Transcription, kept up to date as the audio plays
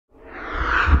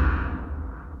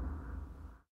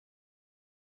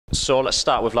So let's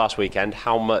start with last weekend.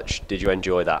 How much did you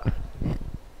enjoy that?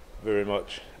 Very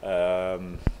much.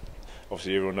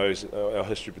 Obviously, everyone knows our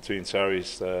history between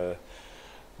Saris.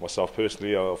 Myself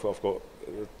personally, I've got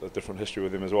a different history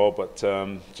with them as well. But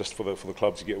just for the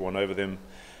club to get one over them,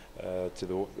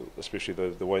 especially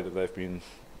the way that they've been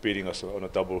beating us on a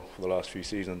double for the last few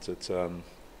seasons, it's a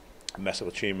massive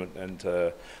achievement. And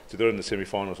to do it in the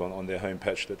semi-finals on their home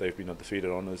patch that they've been undefeated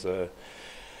on is a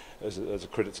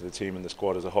credit to the team and the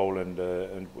squad as a whole,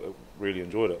 and really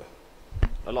enjoyed it.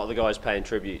 A lot of the guys paying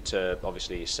tribute to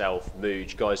obviously yourself,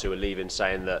 Mooj, guys who are leaving,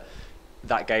 saying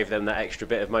that gave them that extra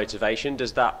bit of motivation.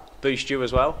 Does that boost you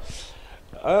as well?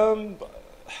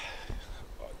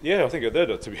 Yeah, I think it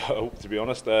did. To be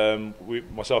honest,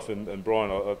 myself and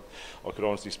Brian, I could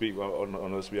honestly speak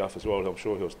on his behalf as well. I'm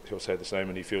sure he'll say the same,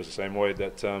 and he feels the same way.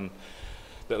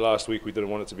 That last week we didn't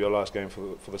want it to be our last game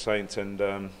for the Saints, and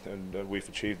we've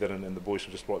achieved that, and the boys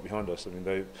were just right behind us. I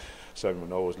mean, Soane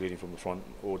Tonga'uiha was leading from the front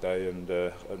all day, and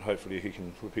hopefully he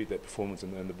can repeat that performance,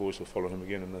 and the boys will follow him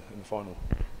again in the final.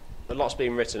 A lot's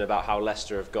been written about how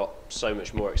Leicester have got so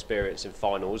much more experience in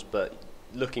finals, but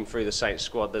looking through the Saints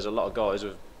squad, there's a lot of guys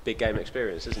with big game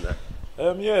experience, isn't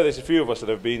there? Yeah, there's a few of us that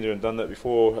have been there and done that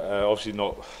before. Obviously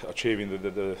not achieving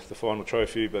the final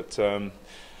trophy, but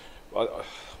I've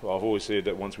always said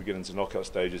that once we get into knockout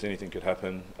stages, anything could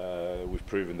happen. We've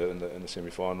proven that in the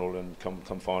semi-final, and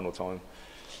come final time,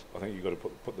 I think you've got to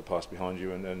put the past behind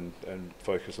you and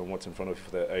focus on what's in front of you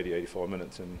for that 80-85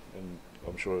 minutes, and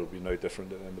I'm sure it'll be no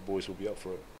different, and the boys will be up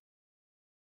for it.